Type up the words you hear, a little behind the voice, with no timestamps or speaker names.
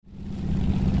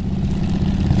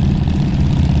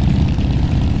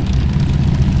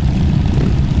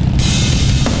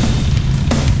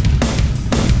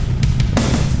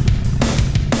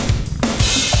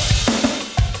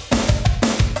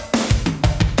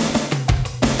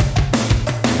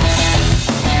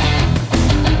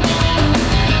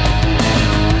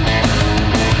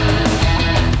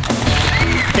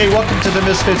Hey, welcome to the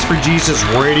Misfits for Jesus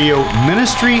radio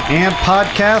ministry and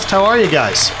podcast. How are you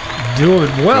guys? Doing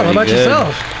well. How about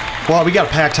yourself? Well, we got a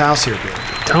packed house here, Bill.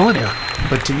 Telling you.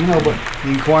 But the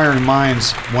inquiring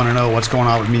minds want to know what's going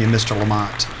on with me and Mr.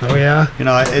 Lamont. Oh, yeah?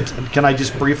 Can I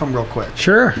just brief them real quick?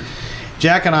 Sure.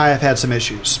 Jack and I have had some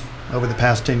issues over the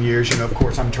past 10 years. Of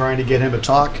course, I'm trying to get him to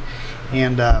talk,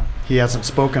 and he hasn't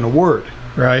spoken a word.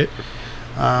 Right.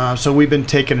 So we've been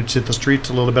taking it to the streets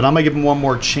a little bit. I'm going to give him one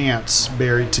more chance,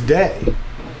 Barry, today.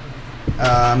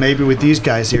 Maybe with these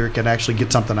guys here, it can actually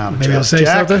get something out of Maybe I'll say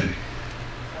something.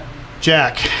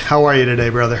 Jack, how are you today,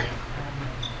 brother?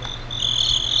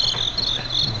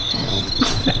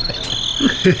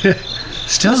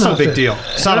 Still That's no nothing. big deal.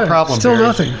 It's not a problem, Still Barry.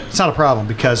 nothing. It's not a problem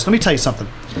because, let me tell you something.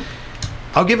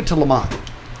 I'll give it to Lamont.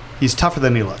 He's tougher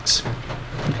than he looks.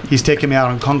 He's taken me out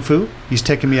on kung fu. He's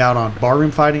taken me out on barroom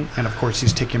fighting, and of course,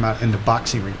 he's taken me out in the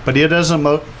boxing ring. But he doesn't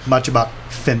know much about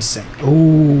fencing.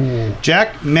 Ooh.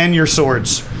 Jack, mend your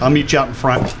swords. I'll meet you out in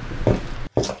front.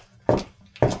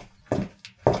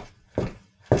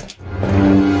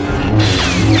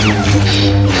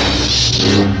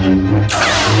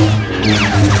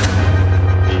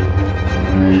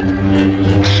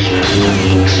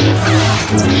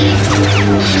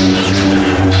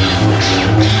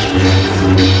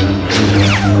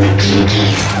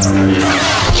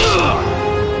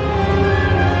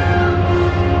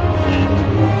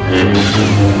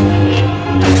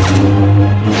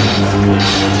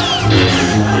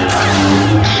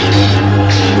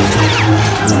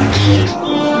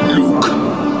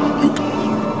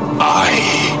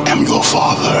 I am your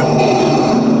father.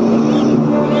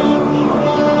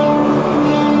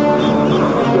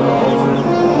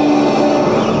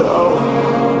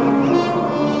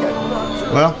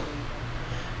 Well,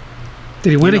 Did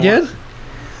he win know again?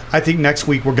 I think next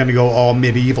week we're going to go all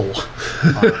medieval.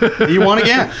 He won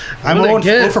again. I'm Won 0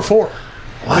 again. for 4.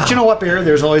 But you know what, Barry?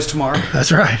 There's always tomorrow.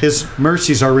 That's right. His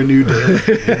mercies are renewed daily.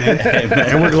 Amen.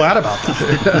 And we're glad about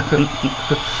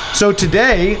that. So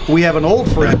today, we have an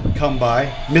old friend come by.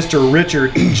 Mr.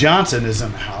 Richard Johnson is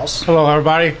in the house. Hello,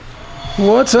 everybody.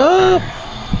 What's up?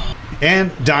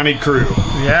 And Donnie Crew.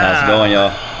 Yeah. How's it going,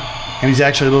 y'all? And he's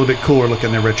actually a little bit cooler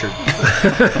looking than Richard.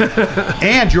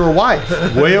 And your wife,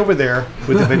 way over there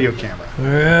with the video camera.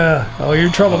 Yeah. Oh, you're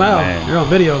in trouble now. man. You're on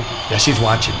video. Yeah, she's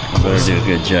watching. Let's do a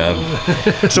good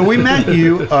job. So we met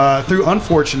you through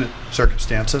unfortunate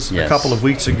circumstances Yes. a couple of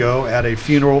weeks ago at a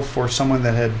funeral for someone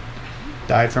that had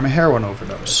died from a heroin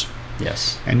overdose.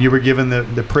 Yes. And you were given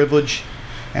the privilege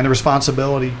and the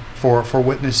responsibility for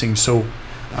witnessing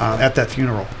at that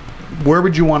funeral. Where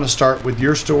would you want to start with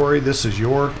your story? This is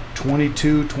your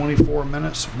 22, 24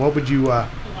 minutes. What would you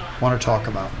want to talk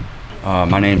about?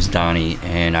 My name's Donnie,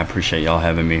 and I appreciate y'all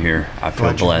having me here. I feel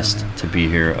Glad you're blessed here, man. to be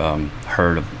here.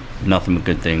 Heard of nothing but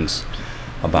good things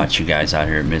about you guys out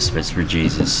here at Misfits for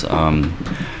Jesus.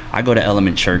 I go to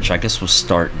Element Church. I guess we'll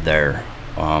start there.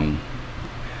 I'll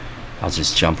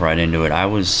just jump right into it. I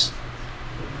was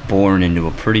born into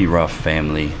a pretty rough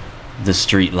family. The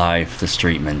street life, the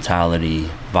street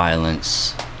mentality,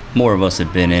 violence. More of us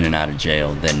have been in and out of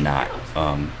jail than not.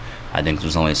 I think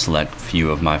there's only a select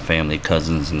few of my family,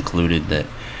 cousins included, that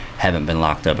haven't been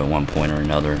locked up at one point or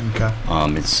another. Okay.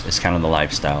 It's kind of the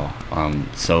lifestyle.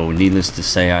 So needless to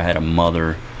say, I had a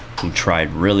mother who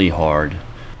tried really hard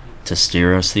to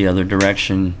steer us the other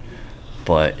direction,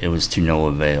 but it was to no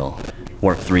avail.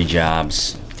 Worked 3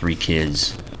 jobs, 3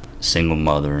 kids, single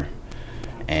mother,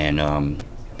 and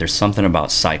there's something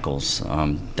about cycles.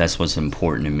 That's what's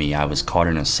important to me. I was caught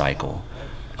in a cycle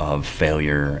of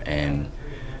failure and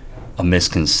a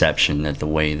misconception that the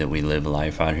way that we live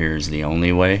life out here is the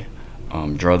only way.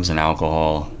 Drugs and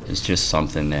alcohol is just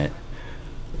something that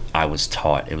I was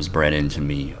taught. It was bred into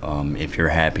me. If you're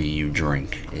happy, you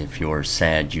drink. If you're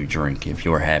sad, you drink. If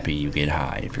you're happy, you get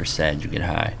high. If you're sad, you get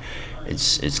high.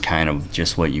 It's kind of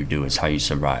just what you do. It's how you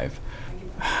survive.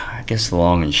 I guess the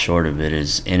long and short of it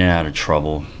is in and out of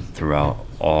trouble throughout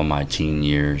all my teen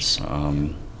years.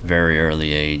 Very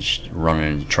early age,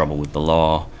 running into trouble with the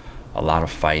law, a lot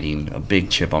of fighting, a big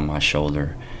chip on my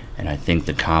shoulder, and I think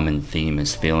the common theme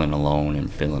is feeling alone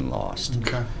and feeling lost.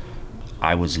 Okay.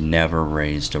 I was never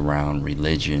raised around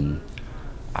religion.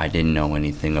 I didn't know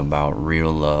anything about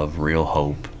real love, real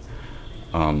hope.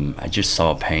 I just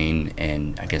saw pain,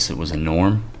 and I guess it was a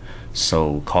norm.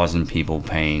 So causing people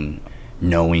pain,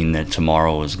 knowing that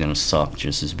tomorrow was going to suck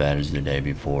just as bad as the day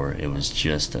before, it was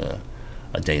just a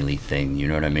daily thing, you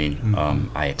know what I mean?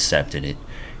 Mm-hmm. I accepted it,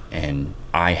 and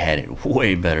I had it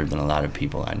way better than a lot of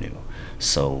people I knew.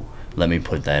 So let me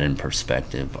put that in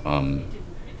perspective.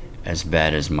 As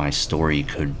bad as my story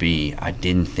could be, I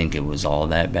didn't think it was all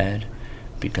that bad,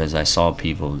 because I saw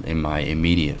people in my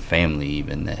immediate family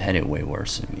even that had it way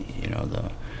worse than me. You know,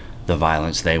 the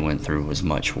violence they went through was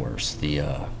much worse.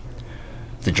 The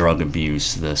drug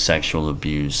abuse, the sexual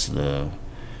abuse, the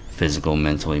physical,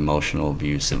 mental, emotional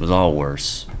abuse, it was all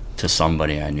worse to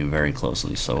somebody I knew very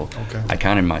closely. So Okay. I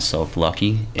counted myself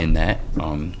lucky in that.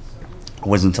 It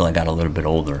wasn't until I got a little bit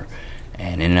older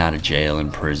and in and out of jail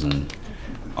and prison,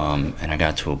 and I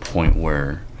got to a point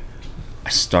where I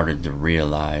started to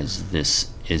realize this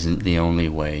isn't the only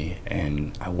way,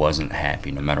 and I wasn't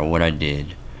happy. No matter what I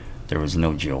did, there was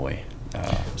no joy.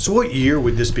 So what year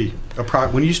would this be?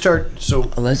 When you start,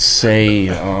 so, Let's say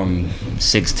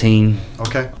 16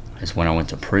 okay. is when I went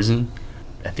to prison.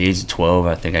 At the age of 12,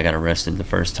 I think I got arrested the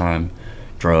first time.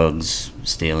 Drugs,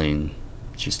 stealing,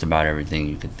 just about everything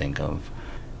you could think of.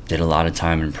 Did a lot of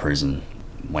time in prison.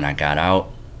 When I got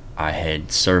out, I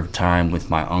had served time with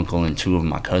my uncle and 2 of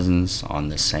my cousins on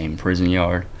the same prison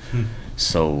yard.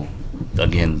 So,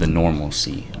 again, the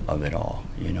normalcy of it all,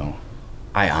 you know.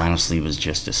 I honestly was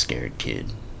just a scared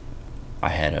kid. I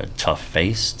had a tough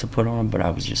face to put on, but I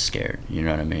was just scared, you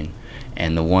know what I mean?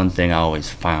 And the one thing I always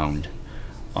found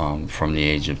from the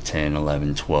age of 10,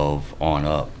 11, 12 on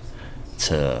up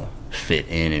to fit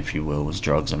in, if you will, was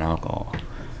drugs and alcohol.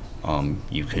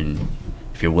 You can,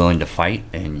 if you're willing to fight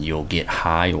and you'll get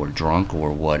high or drunk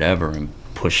or whatever and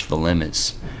push the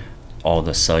limits, all of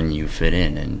a sudden you fit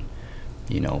in, and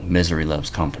you know, misery loves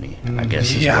company, I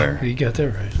guess is Yeah, you got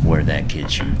that right. where that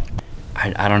gets you.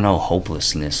 I don't know,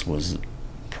 hopelessness was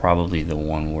probably the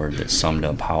one word that summed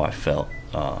up how I felt.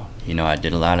 You know, I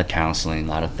did a lot of counseling, a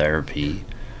lot of therapy,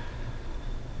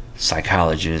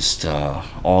 psychologist,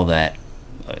 all that.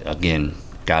 Again,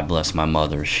 God bless my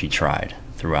mother, she tried.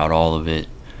 Throughout all of it,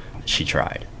 she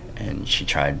tried. And she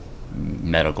tried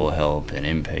medical help and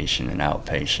inpatient and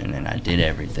outpatient, and I did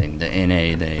everything, the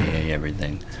NA, the AA,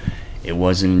 everything. It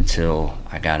wasn't until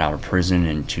I got out of prison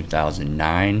in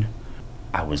 2009,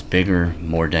 I was bigger,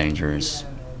 more dangerous,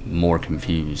 more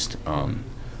confused.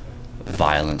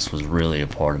 Violence was really a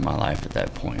part of my life at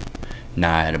that point.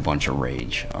 Now I had a bunch of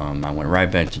rage. I went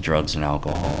right back to drugs and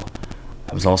alcohol.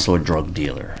 I was also a drug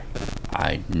dealer.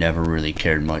 I never really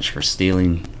cared much for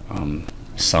stealing.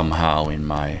 Somehow in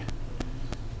my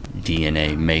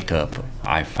DNA makeup,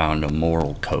 I found a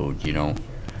moral code. You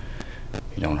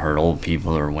don't hurt old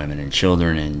people or women and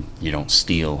children, and you don't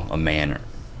steal. A man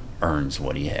earns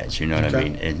what he has, you know what I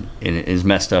mean? And as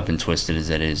messed up and twisted as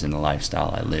that is in the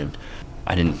lifestyle I lived,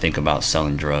 I didn't think about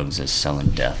selling drugs as selling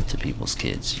death to people's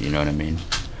kids, you know what I mean?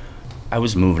 I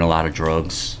was moving a lot of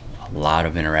drugs, a lot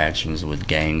of interactions with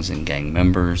gangs and gang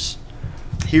members.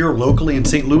 Here locally in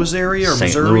St. Louis area or St.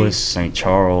 Missouri? Louis, St.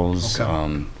 Charles,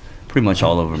 Okay. pretty much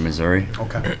all over Missouri.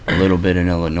 Okay. A little bit in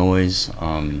Illinois.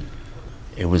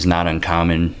 It was not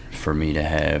uncommon for me to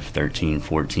have 13,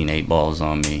 14 8 balls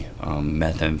on me,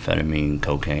 methamphetamine,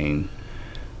 cocaine,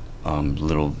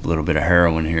 little bit of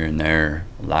heroin here and there,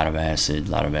 a lot of acid,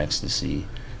 a lot of ecstasy,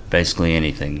 basically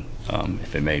anything.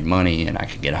 If it made money and I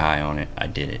could get high on it, I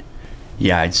did it.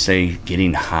 Yeah, I'd say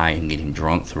getting high and getting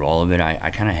drunk through all of it,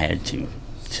 I kind of had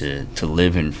to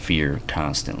live in fear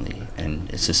constantly, and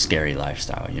it's a scary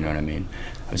lifestyle, you know what I mean?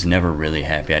 I was never really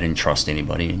happy. I didn't trust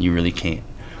anybody, and you really can't.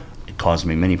 It caused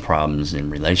me many problems in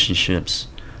relationships.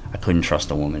 I couldn't trust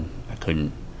a woman. I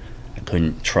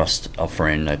couldn't trust a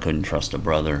friend. I couldn't trust a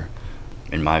brother.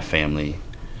 In my family,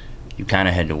 you kind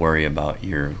of had to worry about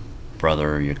your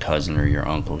brother or your cousin or your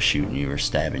uncle shooting you or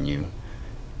stabbing you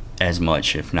as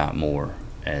much, if not more,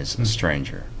 as a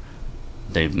stranger.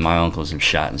 My uncles have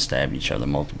shot and stabbed each other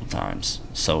multiple times.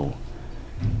 So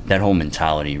that whole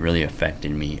mentality really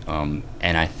affected me.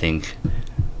 And I think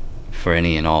for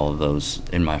any and all of those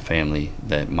in my family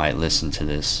that might listen to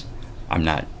this, I'm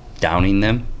not downing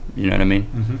them, you know what I mean?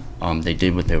 Mm-hmm. They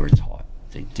did what they were taught.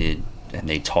 They did, and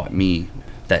they taught me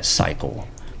that cycle.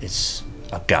 It's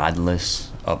a godless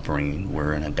upbringing.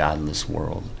 We're in a godless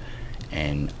world.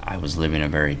 And I was living a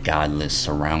very godless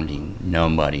surrounding.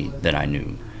 Nobody that I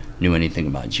knew anything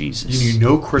about Jesus. You knew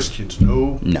no Christians,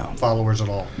 no No. followers at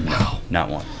all? No, not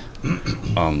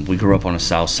one. We grew up on the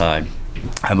south side.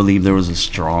 I believe there was a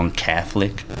strong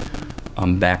Catholic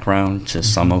background to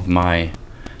some of I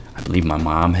believe my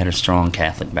mom had a strong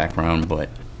Catholic background, but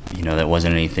that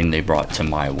wasn't anything they brought to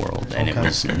my world, and it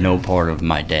was no part of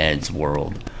my dad's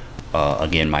world.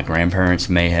 Again, my grandparents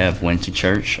may have went to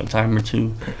church a time or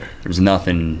two. There's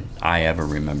nothing I ever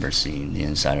remember seeing the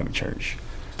inside of a church.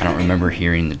 I don't remember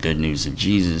hearing the good news of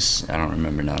Jesus. I don't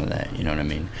remember none of that, you know what I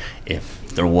mean? If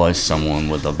there was someone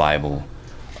with a Bible,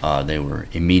 they were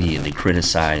immediately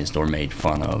criticized or made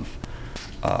fun of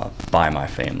by my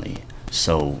family.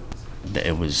 So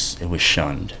it was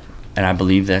shunned. And I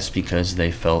believe that's because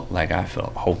they felt like I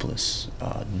felt, hopeless.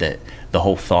 That the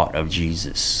whole thought of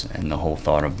Jesus and the whole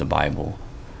thought of the Bible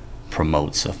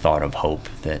promotes a thought of hope,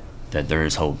 that there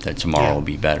is hope, that tomorrow will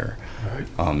be better. Right.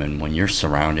 And when you're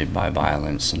surrounded by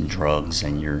violence and drugs,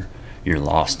 and you're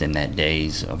lost in that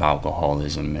daze of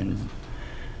alcoholism and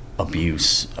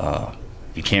abuse,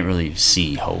 you can't really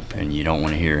see hope, and you don't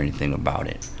want to hear anything about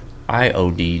it. I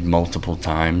OD'd multiple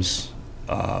times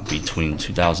between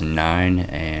 2009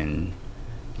 and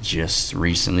just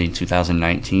recently,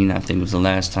 2019, I think was the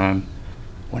last time.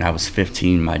 When I was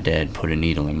 15, my dad put a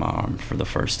needle in my arm for the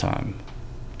first time.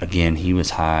 Again, he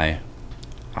was high.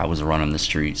 I was running the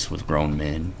streets with grown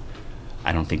men.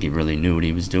 I don't think he really knew what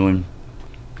he was doing.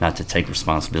 Not to take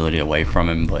responsibility away from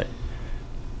him, but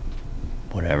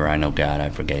whatever. I know God, I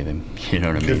forgave him. You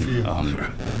know what I Good mean? for you.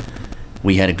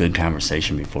 We had a good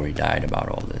conversation before he died about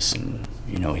all this, and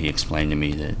he explained to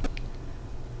me that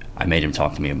I made him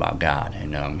talk to me about God,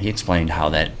 and he explained how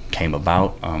that came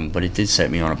about, but it did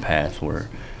set me on a path where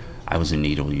I was a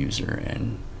needle user,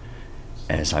 and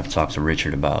as I've talked to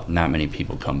Richard about, not many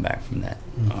people come back from that.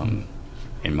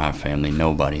 In my family,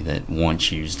 nobody that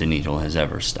once used a needle has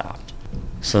ever stopped.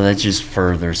 So that just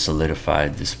further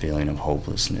solidified this feeling of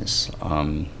hopelessness.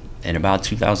 In about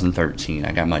 2013,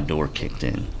 I got my door kicked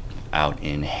in out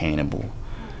in Hannibal.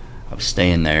 I was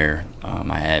staying there.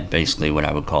 I had basically what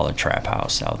I would call a trap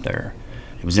house out there.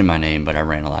 It was in my name, but I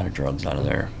ran a lot of drugs out of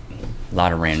there. A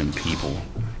lot of random people.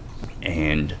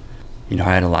 And, I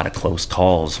had a lot of close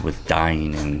calls with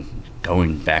dying and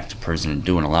going back to prison and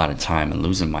doing a lot of time and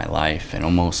losing my life and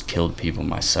almost killed people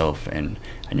myself. And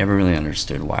I never really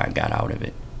understood why I got out of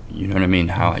it. You know what I mean?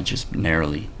 How I just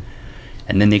narrowly.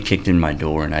 And then they kicked in my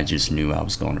door, and I just knew I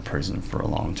was going to prison for a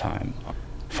long time.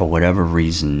 For whatever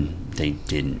reason, they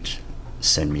didn't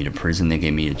send me to prison. They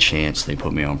gave me a chance. They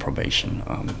put me on probation.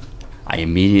 I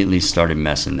immediately started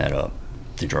messing that up,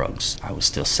 the drugs. I was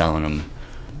still selling them.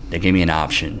 They gave me an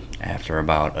option after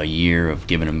about a year of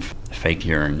giving them fake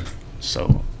urine.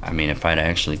 So, if I'd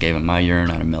actually gave them my urine,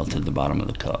 I'd have melted the bottom of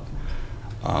the cup.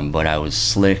 But I was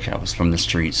slick. I was from the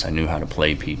streets. I knew how to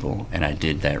play people, and I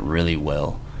did that really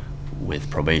well with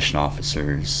probation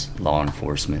officers, law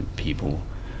enforcement people,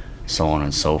 so on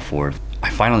and so forth. I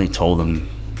finally told them,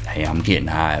 hey, I'm getting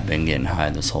high. I've been getting high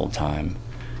this whole time.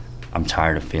 I'm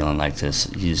tired of feeling like this.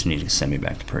 You just need to send me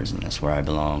back to prison. That's where I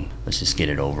belong. Let's just get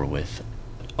it over with.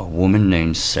 A woman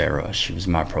named Sarah, she was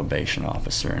my probation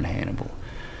officer in Hannibal.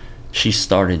 She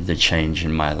started the change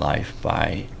in my life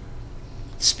by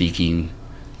speaking,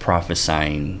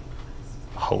 prophesying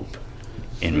hope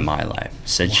in my life.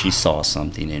 Said she saw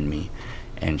something in me,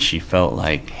 and she felt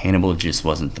like Hannibal just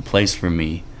wasn't the place for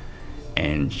me,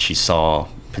 and she saw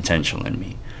potential in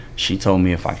me. She told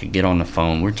me if I could get on the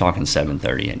phone, we're talking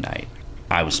 7:30 at night.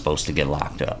 I was supposed to get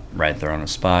locked up right there on the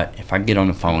spot. If I could get on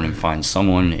the phone and find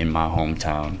someone in my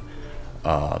hometown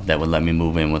that would let me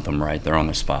move in with them right there on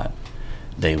the spot,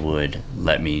 they would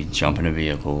let me jump in a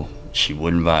vehicle. She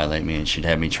wouldn't violate me, and she'd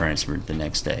have me transferred the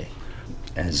next day.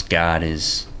 As God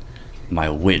is my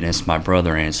witness, my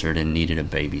brother answered and needed a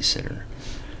babysitter.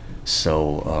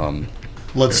 So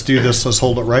Let's do this. Let's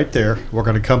hold it right there. We're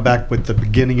going to come back with the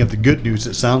beginning of the good news,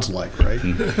 it sounds like, right?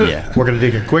 yeah. We're going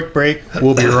to take a quick break.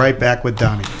 We'll be right back with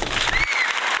Donnie.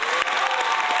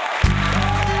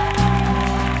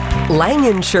 Lang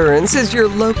Insurance is your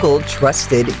local,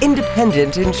 trusted,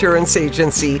 independent insurance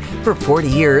agency for 40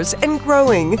 years and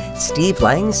growing. Steve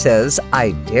Lang says,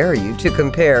 I dare you to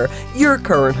compare your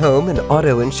current home and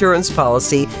auto insurance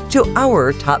policy to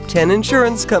our top 10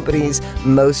 insurance companies.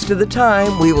 Most of the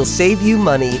time, we will save you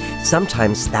money,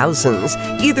 sometimes thousands.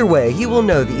 Either way, you will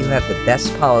know that you have the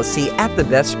best policy at the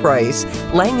best price.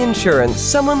 Lang Insurance,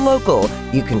 someone local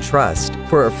you can trust.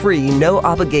 For a free,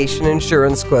 no-obligation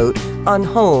insurance quote on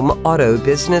home, auto,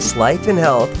 business, life, and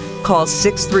health, call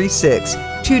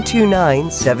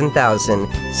 636-229-7000,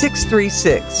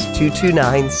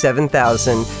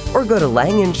 636-229-7000, or go to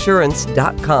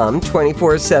langinsurance.com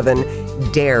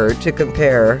 24/7. Dare to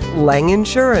compare. Lang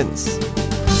Insurance.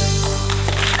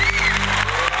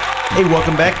 Hey,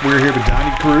 welcome back. We're here with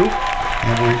Donnie Crew,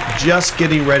 and we're just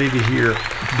getting ready to hear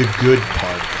the good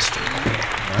part of the story.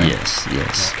 Right? Yes.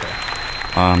 Okay.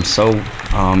 As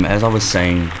I was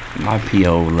saying, my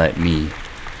PO let me,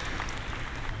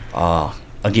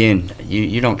 again,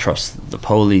 you don't trust the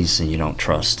police, and you don't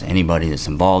trust anybody that's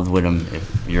involved with them.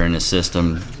 If you're in the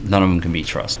system, none of them can be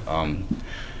trusted.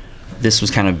 This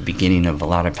was kind of the beginning of a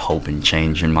lot of hope and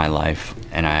change in my life,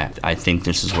 and I think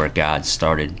this is where God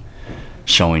started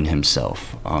showing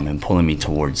himself and pulling me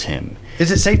towards him.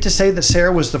 Is it safe to say that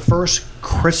Sarah was the first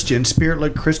Christian,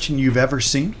 spirit-led Christian you've ever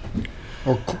seen?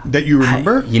 that you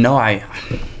remember?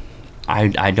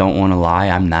 I don't want to lie.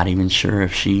 I'm not even sure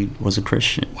if she was a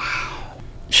Christian. Wow.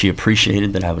 She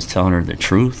appreciated that I was telling her the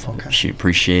truth. Okay. She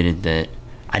appreciated that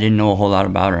I didn't know a whole lot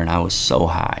about her, and I was so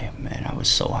high, man. I was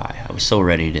so high. I was so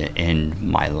ready to end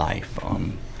my life.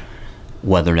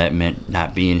 Whether that meant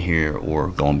not being here or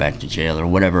going back to jail or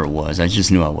whatever it was, I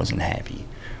just knew I wasn't happy.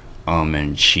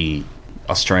 And she,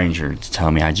 a stranger, to tell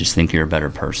me, I just think you're a better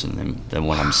person than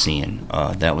what I'm seeing.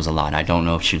 That was a lot. I don't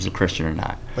know if she was a Christian or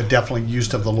not. But definitely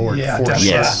used of the Lord. Yeah, for definitely.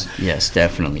 sure. Yes,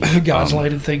 definitely. God's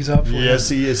lighted things up for Yes,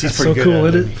 you. he is. He's That's pretty so good cool,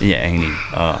 at isn't it. it? Yeah, ain't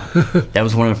he? That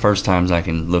was one of the first times I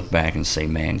can look back and say,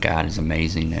 man, God is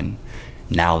amazing. And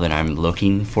now that I'm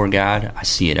looking for God, I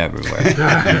see it everywhere.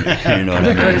 You know what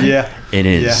I mean? Yeah. It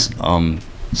is.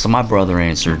 So my brother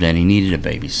answered, and he needed a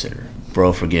babysitter.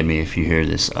 Bro, forgive me if you hear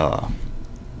this.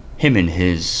 Him and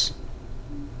his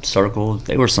circle,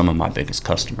 they were some of my biggest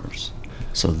customers.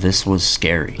 So this was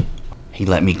scary. He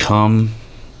let me come.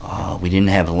 We didn't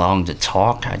have long to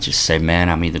talk. I just said, man,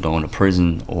 I'm either going to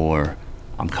prison or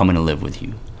I'm coming to live with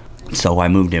you. So I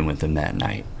moved in with him that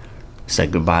night.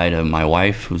 Said goodbye to my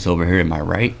wife, who's over here to my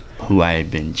right, who I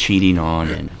had been cheating on,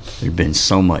 and there'd been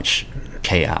so much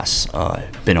chaos.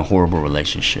 Been a horrible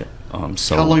relationship.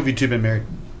 So How long have you two been married?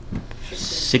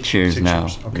 6 years 6 now.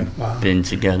 years. Okay. Wow. Been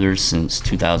together since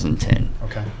 2010.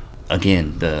 Okay.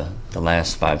 Again, the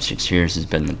last 5-6 years has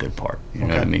been the good part. You know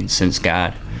what I Okay. mean? Since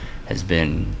God has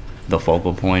been the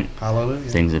focal point, Hallelujah.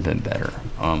 things have been better.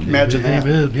 Imagine that.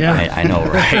 Amen. Yeah. I know,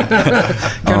 right?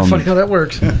 Kind of funny how that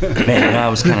works. Man, I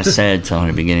was kind of sad telling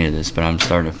the beginning of this, but I'm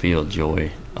starting to feel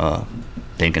joy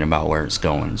thinking about where it's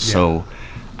going. So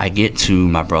I get to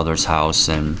my brother's house,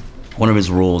 and one of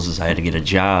his rules is I had to get a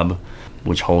job,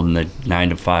 which holding the 9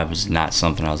 to 5 was not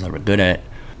something I was ever good at.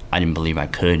 I didn't believe I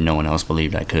could. No one else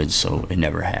believed I could, so it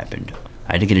never happened.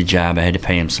 I had to get a job. I had to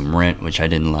pay him some rent, which I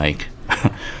didn't like.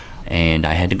 And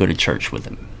I had to go to church with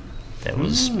him. That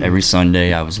was every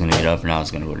Sunday I was going to get up and I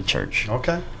was going to go to church.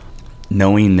 Okay.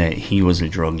 Knowing that he was a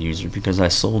drug user, because I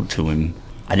sold to him,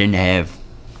 I didn't have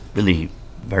really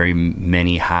very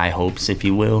many high hopes, if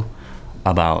you will,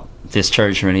 about this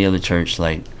church or any other church.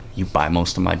 Like, you buy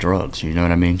most of my drugs, you know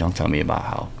what I mean? Don't tell me about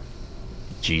how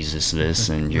Jesus this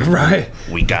and you're Right.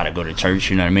 we gotta go to church,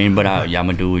 you know what I mean? But I'm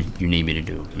gonna do what you need me to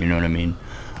do, you know what I mean?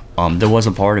 There was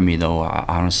a part of me though,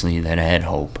 honestly, that I had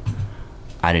hope.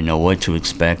 I didn't know what to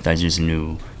expect. I just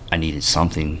knew I needed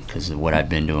something because what I'd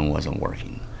been doing wasn't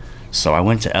working. So I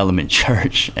went to Element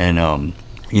Church, and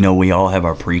we all have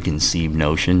our preconceived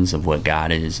notions of what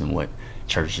God is and what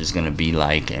church is going to be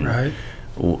like. And Right.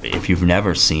 if you've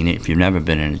never seen it, if you've never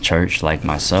been in a church like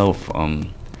myself,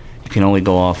 you can only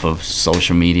go off of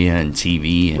social media and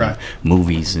TV and Right.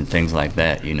 movies and things like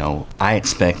that. I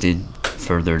expected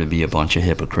for there to be a bunch of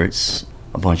hypocrites,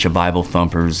 a bunch of Bible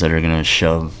thumpers that are going to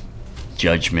shove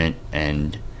judgment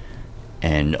and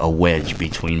a wedge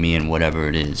between me and whatever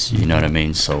it is, you know what I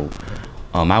mean? So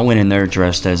I went in there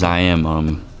dressed as I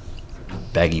am,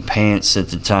 baggy pants at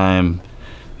the time,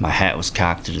 my hat was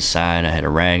cocked to the side, I had a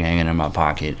rag hanging in my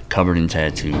pocket, covered in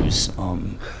tattoos.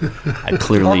 I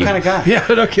clearly What kind of guy? Yeah,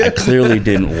 no I kidding. clearly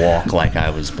didn't walk like I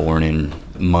was born in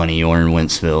Money or in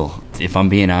Wentzville. If I'm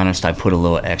being honest, I put a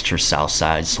little extra South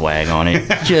Side swag on it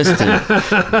just to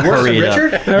hurry it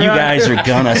Richard? up. You guys are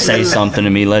gonna say something to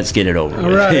me. Let's get it over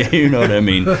with. Right. You know what I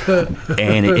mean?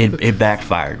 And it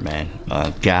backfired, man.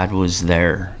 God was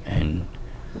there, and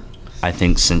I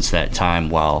think since that time,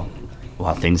 while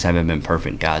things haven't been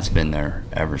perfect, God's been there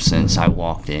ever since. I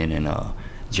walked in, and a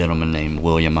gentleman named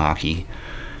William Aki,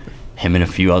 him and a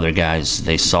few other guys,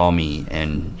 they saw me,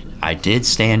 and I did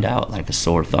stand out like a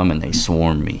sore thumb, and they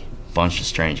swarmed me. Bunch of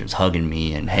strangers hugging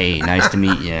me and, hey, nice to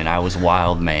meet you, and I was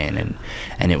wild man,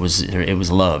 and it was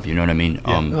love, you know what I mean?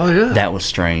 Oh, yeah. That was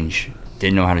strange.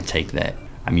 Didn't know how to take that.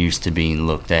 I'm used to being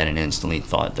looked at and instantly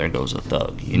thought, there goes a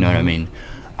thug, you know what I mean?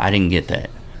 I didn't get that.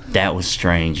 That was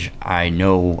strange. I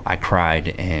know I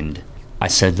cried, and I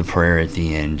said the prayer at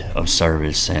the end of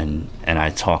service, and I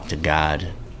talked to God,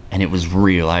 and it was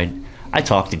real. I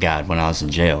talked to God when I was in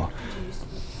jail,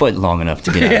 but long enough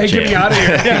to get out Yeah, of jail. get me out of here.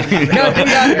 Yeah. Get me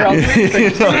out of here. I'll do anything. You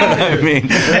know what I mean?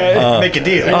 Make a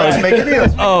deal. Let's make a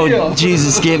deal. Oh,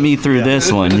 Jesus, get me through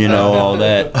this one, all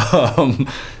that.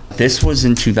 This was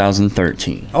in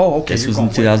 2013. Oh, okay, This you're was in going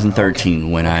way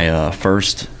 2013 when I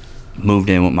first moved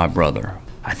in with my brother.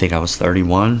 I think I was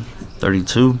 31,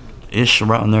 32-ish,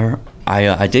 around there.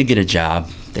 I did get a job.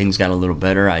 Things got a little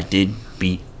better. I did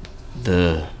beat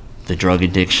the drug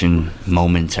addiction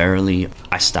momentarily.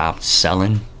 I stopped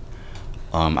selling.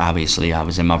 Obviously, I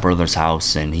was in my brother's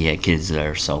house, and he had kids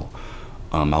there, so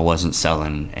I wasn't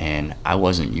selling and I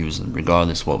wasn't using,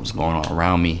 regardless what was going on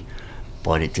around me.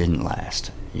 But it didn't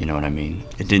last. You know what I mean?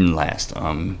 It didn't last.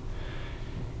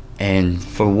 And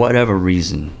for whatever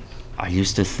reason, I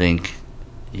used to think,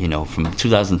 you know, from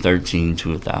 2013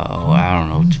 to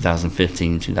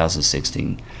 2015,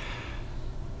 2016.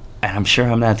 And I'm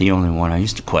sure I'm not the only one. I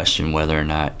used to question whether or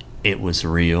not it was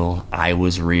real. I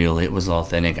was real. It was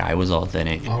authentic. I was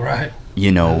authentic. All right.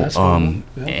 You know, Yeah, that's cool.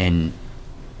 Yeah.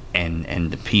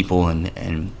 and the people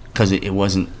and because it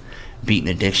wasn't beating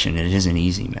addiction. It isn't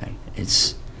easy, man.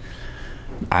 It's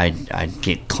I'd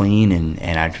get clean and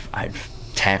I'd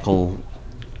tackle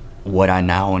what I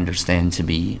now understand to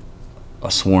be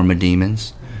a swarm of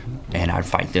demons, and I'd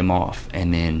fight them off,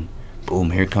 and then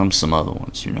boom, here comes some other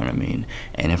ones, you know what I mean?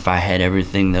 And if I had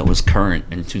everything that was current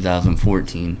in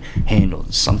 2014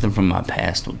 handled, something from my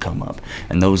past would come up,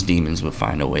 and those demons would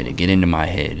find a way to get into my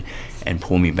head and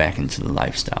pull me back into the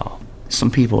lifestyle.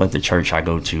 Some people at the church I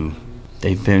go to,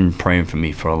 they've been praying for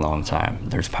me for a long time.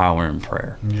 There's power in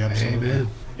prayer. Yeah, absolutely. Amen.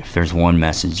 If there's one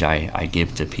message I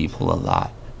give to people a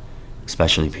lot,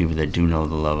 especially people that do know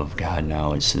the love of God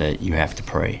now, it's that you have to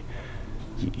pray.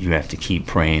 You have to keep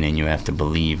praying, and you have to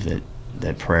believe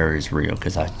that prayer is real,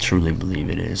 because I truly believe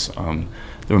it is. There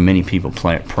were many people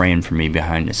praying for me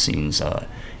behind the scenes. It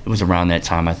was around that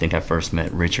time I think I first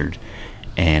met Richard,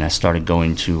 and I started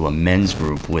going to a men's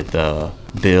group with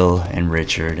Bill and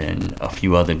Richard and a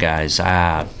few other guys.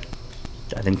 I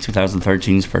think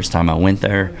 2013 is the first time I went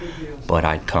there, but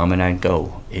I'd come and I'd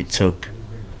go. It took,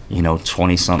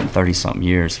 20-something, 30-something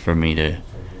years for me to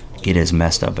get as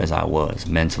messed up as I was,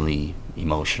 mentally,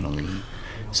 emotionally,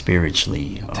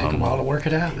 spiritually. Take a while to work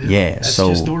it out. Yeah, That's so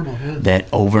just normal. Yeah. that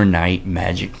overnight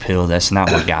magic pill, that's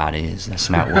not what God is. That's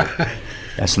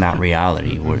not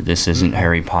reality. This isn't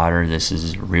Harry Potter. This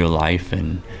is real life.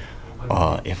 And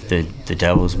if the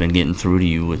devil's been getting through to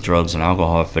you with drugs and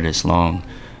alcohol for this long,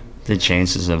 the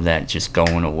chances of that just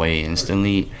going away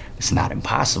instantly, it's not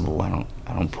impossible.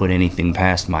 I don't put anything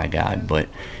past my God, but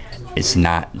it's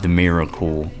not the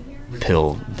miracle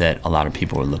pill that a lot of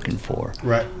people are looking for.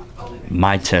 Right.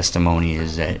 My testimony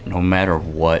is that no matter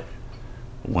what,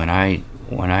 when I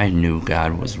knew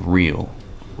God was real,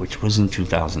 which was in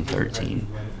 2013,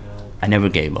 I never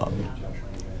gave up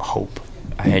hope.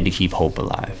 I had to keep hope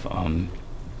alive.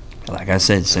 Like I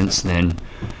said, since then,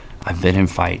 I've been in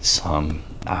fights.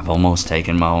 I've almost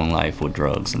taken my own life with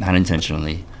drugs, not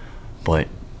intentionally, but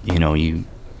you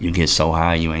get so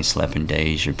high you ain't slept in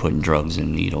days. You're putting drugs in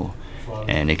a needle,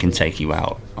 and it can take you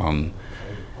out.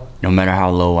 No matter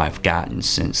how low I've gotten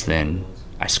since then,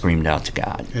 I screamed out to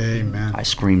God. Amen. I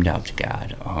screamed out to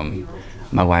God.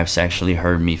 My wife's actually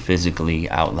heard me physically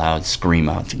out loud scream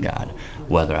out to God,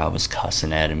 whether I was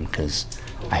cussing at him because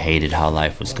I hated how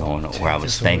life was going, or I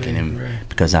was thanking him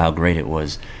because of how great it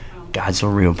was. God's a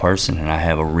real person, and I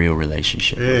have a real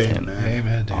relationship with him.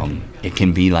 Amen, dude. It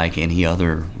can be like any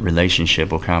other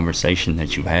relationship or conversation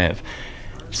that you have.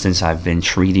 Since I've been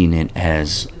treating it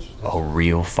as a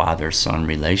real father-son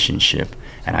relationship,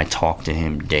 and I talk to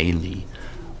him daily,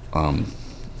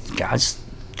 God's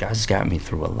got me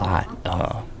through a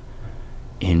lot.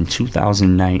 In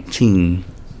 2019,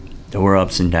 there were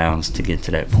ups and downs to get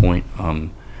to that point.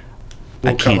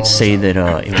 I can't say that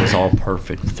it was all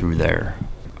perfect through there.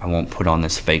 I won't put on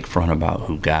this fake front about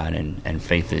who God and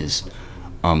faith is.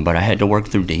 But I had to work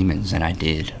through demons, and I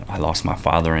did. I lost my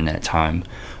father in that time.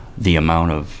 The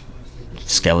amount of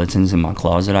skeletons in my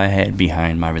closet I had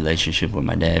behind my relationship with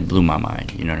my dad blew my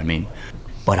mind, you know what I mean?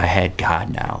 But I had God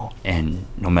now, and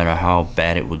no matter how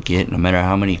bad it would get, no matter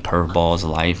how many curveballs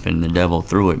life and the devil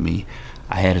threw at me,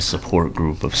 I had a support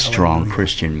group of strong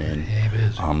Christian men.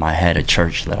 I had a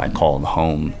church that I called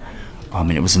home.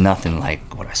 And it was nothing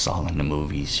like what I saw in the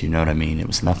movies, you know what I mean? It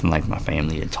was nothing like my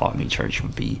family had taught me church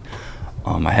would be.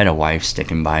 I had a wife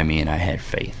sticking by me, and I had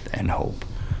faith and hope.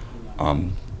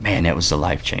 Man, that was a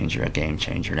life changer, a game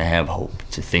changer, to have hope,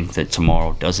 to think that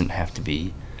tomorrow doesn't have to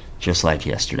be just like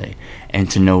yesterday,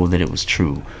 and to know that it was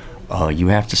true. You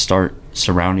have to start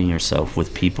surrounding yourself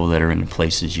with people that are in the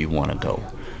places you want to go.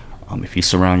 If you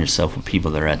surround yourself with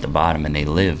people that are at the bottom and they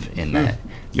live in that,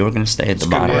 you're going to stay at the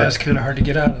bottom. Yeah, it's kind of hard to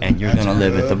get out of. And you're going to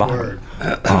live at the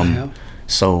bottom.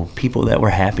 So people that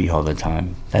were happy all the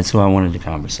time, that's who I wanted to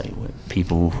conversate with.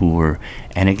 People who were,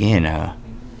 and again,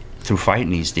 through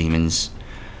fighting these demons,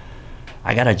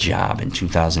 I got a job in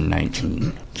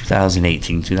 2018,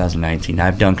 2019.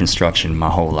 I've done construction my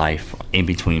whole life, in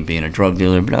between being a drug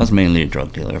dealer, but I was mainly a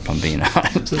drug dealer, if I'm being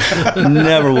honest.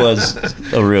 Never was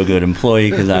a real good employee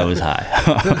because I was high.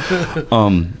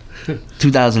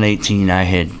 2018, I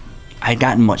had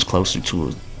gotten much closer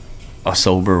to a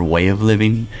sober way of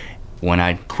living, when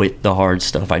I quit the hard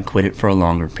stuff, I'd quit it for a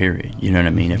longer period. You know what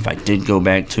I mean? If I did go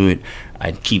back to it,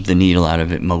 I'd keep the needle out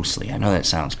of it mostly. I know that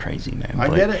sounds crazy, man. I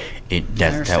but get it.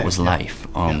 That was life.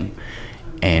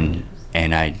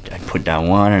 And I'd put down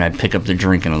one, and I'd pick up the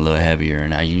drinking a little heavier,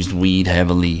 and I used weed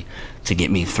heavily to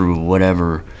get me through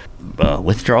whatever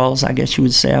withdrawals, I guess you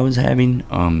would say, I was having.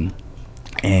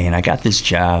 And I got this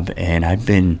job, and I'd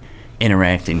been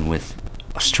interacting with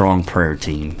a strong prayer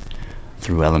team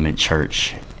through Element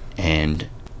Church, and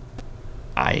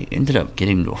I ended up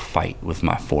getting into a fight with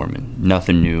my foreman.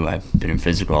 Nothing new. I've been in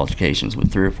physical altercations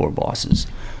with 3 or 4 bosses.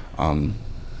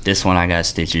 This one I got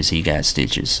stitches, he got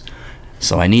stitches.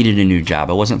 So I needed a new job.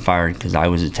 I wasn't fired because I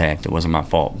was attacked. It wasn't my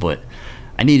fault, but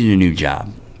I needed a new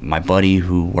job. My buddy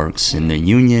who works in the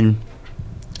union,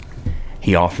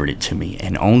 he offered it to me,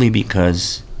 and only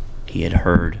because he had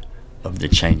heard of the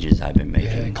changes I've been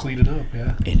making. Yeah, and clean it up,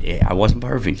 yeah. I wasn't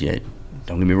perfect yet,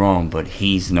 don't get me wrong, but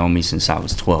he's known me since I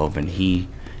was 12, and he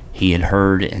had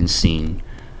heard and seen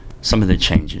some of the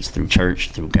changes through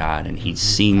church, through God, and he'd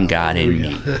seen God in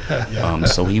me.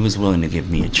 So he was willing to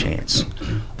give me a chance.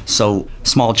 So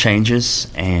small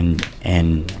changes, and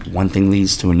one thing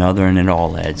leads to another, and it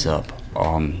all adds up.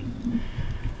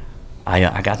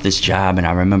 I got this job, and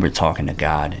I remember talking to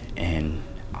God, and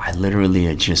I literally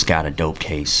had just got a dope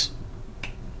case.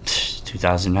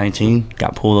 2019,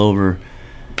 got pulled over,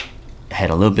 had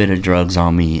a little bit of drugs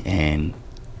on me, and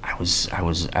I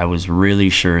was really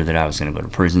sure that I was gonna go to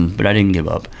prison, but I didn't give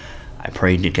up. I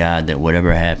prayed to God that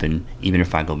whatever happened, even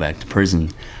if I go back to prison,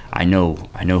 I know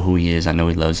who He is, I know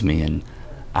He loves me, and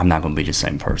I'm not gonna be the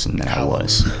same person that I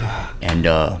was. And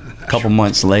a couple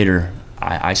months later,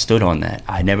 I stood on that.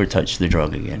 I never touched the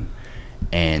drug again,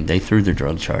 and they threw the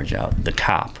drug charge out. The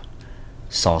cop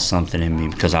saw something in me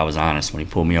because I was honest. When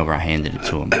he pulled me over, I handed it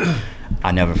to him.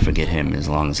 I never forget him as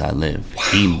long as I live.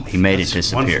 He made it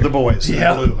disappear. One for the boys.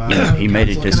 Yeah. Blue, huh? Yeah, he made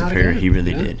it disappear. He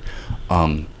really Yeah. did.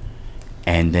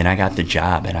 And then I got the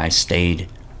job, and I stayed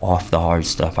off the hard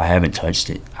stuff. I haven't touched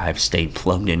it. I've stayed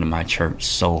plugged into my church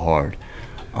so hard.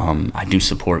 I do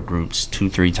support groups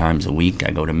 2-3 times a week. I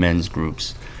go to men's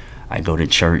groups. I go to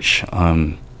church.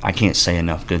 I can't say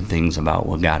enough good things about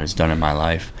what God has done in my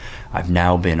life. I've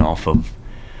now been off of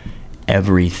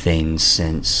everything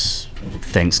since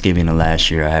Thanksgiving of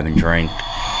last year. I haven't drank.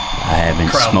 I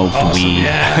haven't smoked weed.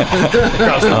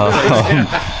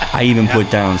 I even put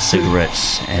down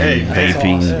cigarettes and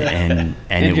vaping,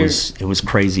 and it was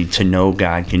crazy to know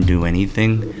God can do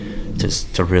anything.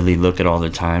 Just to really look at all the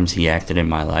times He acted in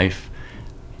my life,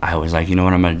 I was like, you know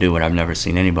what, I'm gonna do what I've never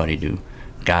seen anybody do.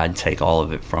 God, take all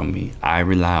of it from me. I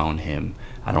rely on Him.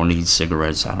 I don't need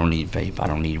cigarettes. I don't need vape. I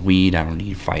don't need weed. I don't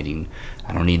need fighting.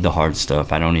 I don't need the hard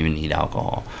stuff. I don't even need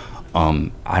alcohol.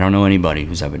 I don't know anybody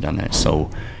who's ever done that.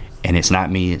 So, and it's not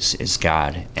me. It's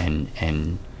God.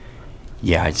 And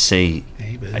yeah, I'd say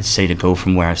to go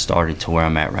from where I started to where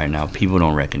I'm at right now, people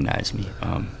don't recognize me.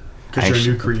 Because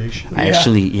you're a new creation. I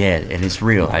actually, and it's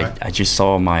real. I just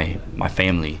saw my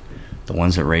family, the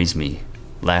ones that raised me.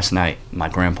 Last night, my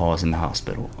grandpa was in the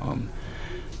hospital.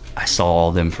 I saw all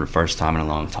of them for the first time in a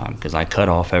long time because I cut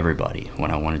off everybody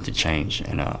when I wanted to change,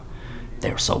 and they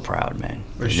were so proud, man.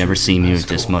 They never seen me with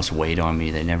this much weight on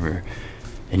me. They never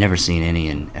seen any,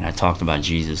 and I talked about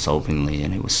Jesus openly,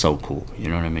 and it was so cool. You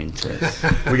know what I mean?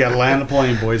 We got to land the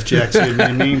plane, boys. Jackson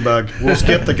and Mean Bug. We'll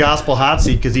skip the gospel hot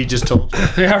seat because he just told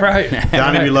you. Yeah, right.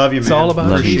 Donnie, we love you, man. It's all about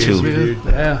Love you Jesus, too. man. Dude.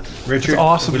 Yeah. Richard, It's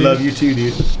awesome. we dude. love you too,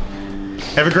 dude.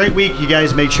 Have a great week. You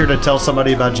guys make sure to tell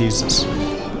somebody about Jesus.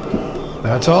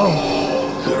 That's all.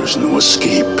 There is no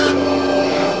escape.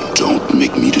 Don't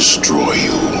make me destroy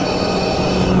you.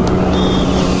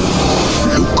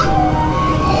 Luke,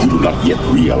 you do not yet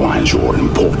realize your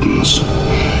importance.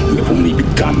 You have only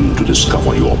begun to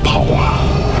discover your power.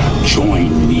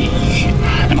 Join me,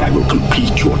 and I will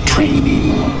complete your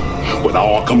training. With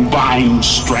our combined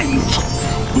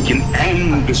strength, we can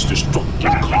end this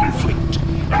destructive conflict.